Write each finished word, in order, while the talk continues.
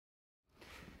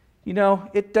You know,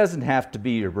 it doesn't have to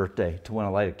be your birthday to want to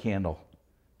light a candle,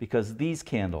 because these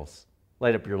candles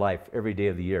light up your life every day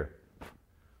of the year.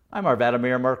 I'm Arvada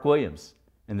Mayor Mark Williams,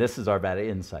 and this is Arvada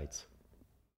Insights.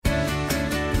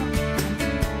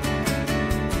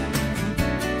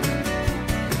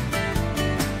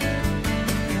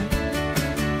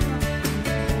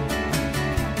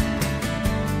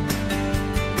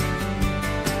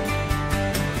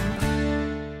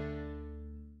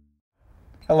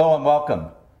 Hello and welcome.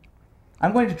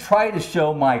 I'm going to try to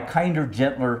show my kinder,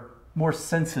 gentler, more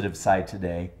sensitive side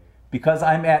today because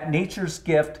I'm at Nature's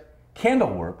Gift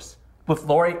Candleworks with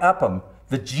Lori Upham,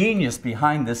 the genius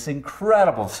behind this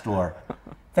incredible store.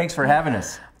 Thanks for having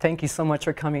us. Thank you so much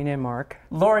for coming in, Mark.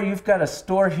 Lori, you've got a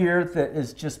store here that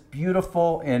is just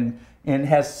beautiful and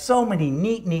has so many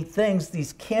neat things.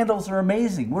 These candles are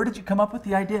amazing. Where did you come up with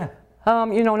the idea?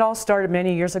 You know, it all started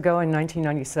many years ago in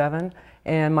 1997,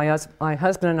 and my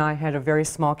husband and I had a very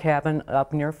small cabin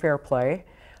up near Fairplay,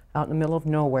 out in the middle of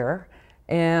nowhere,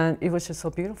 and it was just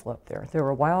so beautiful up there. There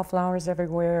were wildflowers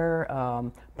everywhere,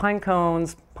 pine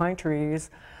cones, pine trees.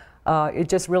 It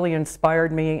just really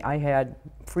inspired me. I had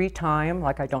free time,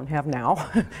 like I don't have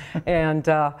now, and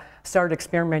started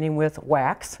experimenting with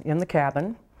wax in the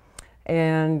cabin,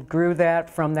 and grew that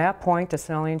from that point to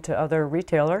selling to other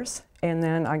retailers. And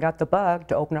then I got the bug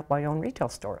to open up my own retail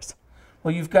stores.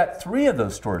 Well, you've got 3 of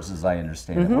those stores, as I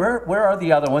understand it. Where are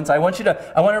the other ones? I want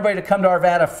everybody to come to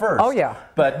Arvada first. Oh yeah.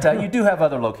 But you do have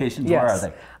other locations. Yes.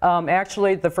 Where are they?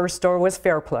 Actually, the first store was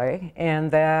Fairplay,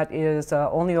 and that is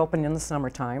only open in the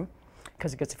summertime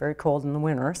because it gets very cold in the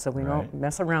winter, so we don't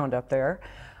mess around up there.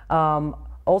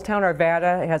 Olde Town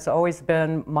Arvada has always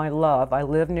been my love. I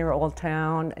live near Olde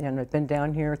Town, and I've been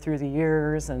down here through the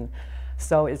years, and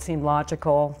so it seemed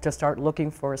logical to start looking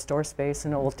for a store space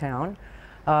in Olde Town.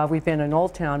 We've been in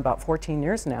Olde Town about 14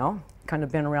 years now, kind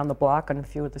of been around the block on a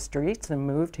few of the streets and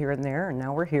moved here and there, and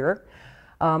now we're here.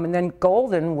 And then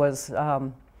Golden was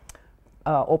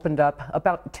opened up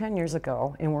about 10 years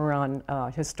ago, and we're on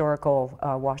historical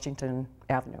Washington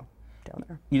Avenue down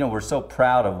there. You know, we're so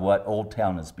proud of what Olde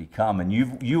Town has become, and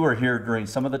you were here during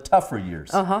some of the tougher years.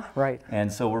 Right.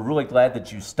 And so we're really glad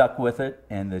that you stuck with it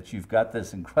and that you've got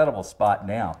this incredible spot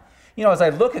now. You know, as I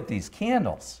look at these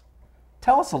candles,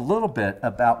 tell us a little bit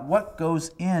about what goes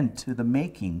into the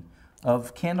making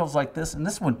of candles like this, and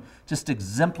this one just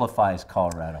exemplifies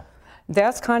Colorado.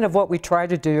 That's kind of what we try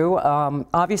to do.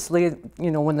 Obviously,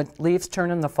 you know, when the leaves turn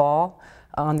in the fall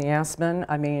on the aspen,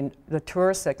 I mean, the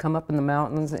tourists that come up in the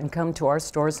mountains and come to our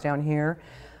stores down here,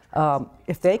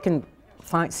 if they can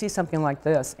see something like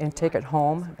this and take it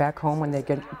home, back home when they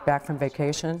get back from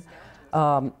vacation,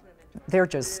 they're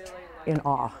just in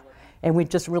awe. And we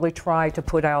just really try to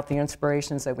put out the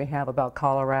inspirations that we have about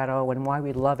Colorado and why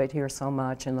we love it here so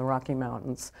much in the Rocky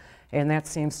Mountains. And that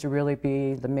seems to really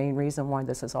be the main reason why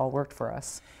this has all worked for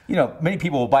us. You know, many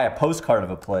people will buy a postcard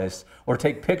of a place or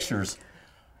take pictures.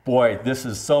 Boy, this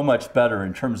is so much better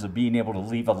in terms of being able to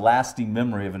leave a lasting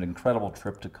memory of an incredible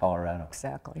trip to Colorado.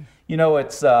 Exactly. You know,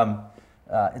 it's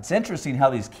interesting how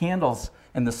these candles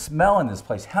and the smell in this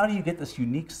place, how do you get this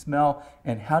unique smell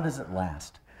and how does it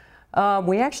last?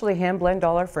 We actually hand blend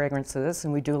all our fragrances,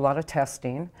 and we do a lot of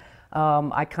testing.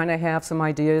 I kind of have some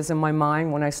ideas in my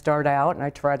mind when I start out, and I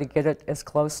try to get it as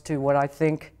close to what I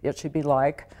think it should be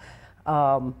like.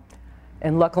 And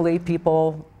luckily,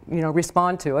 people, you know,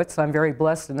 respond to it, so I'm very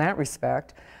blessed in that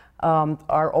respect.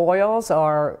 Our oils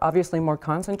are obviously more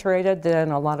concentrated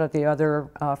than a lot of the other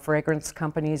fragrance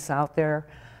companies out there.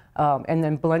 And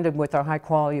then blended with our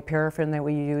high-quality paraffin that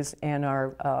we use and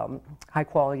our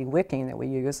high-quality wicking that we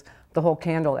use, the whole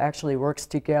candle actually works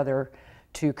together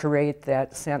to create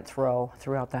that scent throw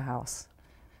throughout the house.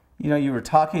 You know, you were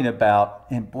talking about,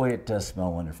 and boy, it does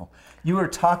smell wonderful. You were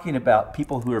talking about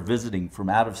people who are visiting from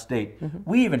out of state.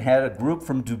 We even had a group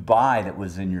from Dubai that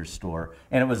was in your store,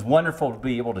 and it was wonderful to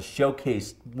be able to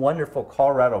showcase wonderful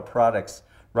Colorado products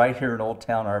right here in Olde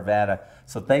Town Arvada.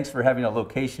 So thanks for having a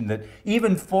location that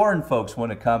even foreign folks want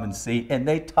to come and see, and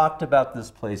they talked about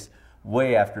this place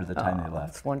way after the time they left.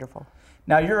 That's wonderful.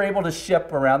 Now you're able to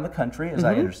ship around the country, as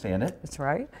I understand it. That's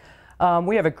right.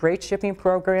 We have a great shipping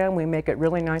program. We make it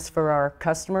really nice for our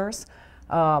customers.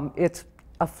 It's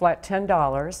a flat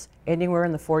 $10 anywhere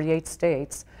in the 48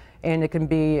 states, and it can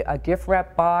be a gift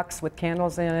wrap box with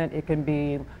candles in it. It can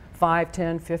be 5,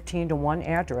 10, 15 to one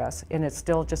address, and it's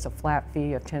still just a flat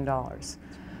fee of $10.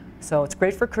 So it's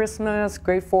great for Christmas,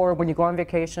 great for when you go on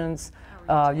vacations.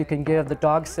 You can give the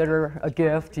dog sitter a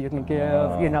gift. You can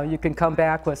give, you know, you can come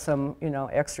back with some, you know,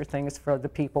 extra things for the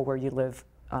people where you live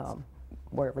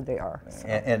wherever they are. So.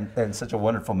 And such a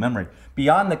wonderful memory.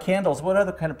 Beyond the candles, what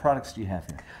other kind of products do you have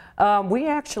here? We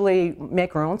actually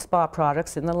make our own spa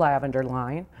products in the lavender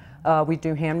line. We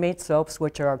do handmade soaps,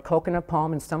 which are coconut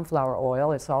palm and sunflower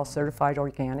oil. It's all certified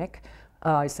organic.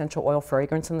 Essential oil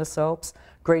fragrance in the soaps.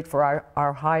 Great for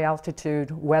our high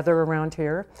altitude weather around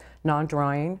here,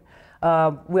 non-drying.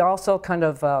 We also kind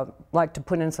of like to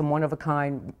put in some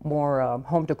one-of-a-kind, more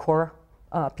home decor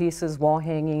pieces, wall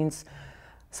hangings,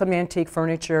 some antique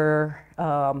furniture,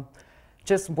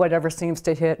 just whatever seems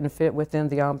to hit and fit within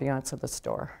the ambiance of the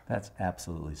store. That's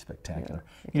absolutely spectacular.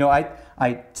 Yeah. You know,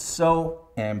 I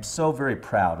am so very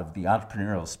proud of the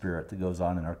entrepreneurial spirit that goes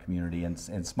on in our community and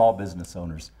small business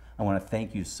owners. I want to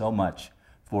thank you so much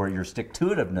for your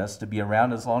stick-to-itiveness to be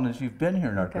around as long as you've been here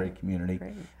in our great community,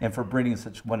 and for bringing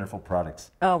such wonderful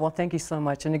products. Oh, well, thank you so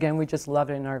much. And again, we just love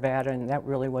it in Arvada, and that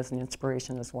really was an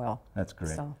inspiration as well. That's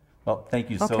great. So. Well, thank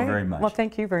you so very much. Well,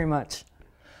 thank you very much.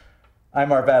 I'm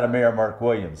Arvada Mayor Mark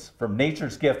Williams from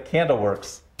Nature's Gift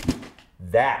Candleworks.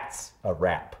 That's a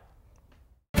wrap.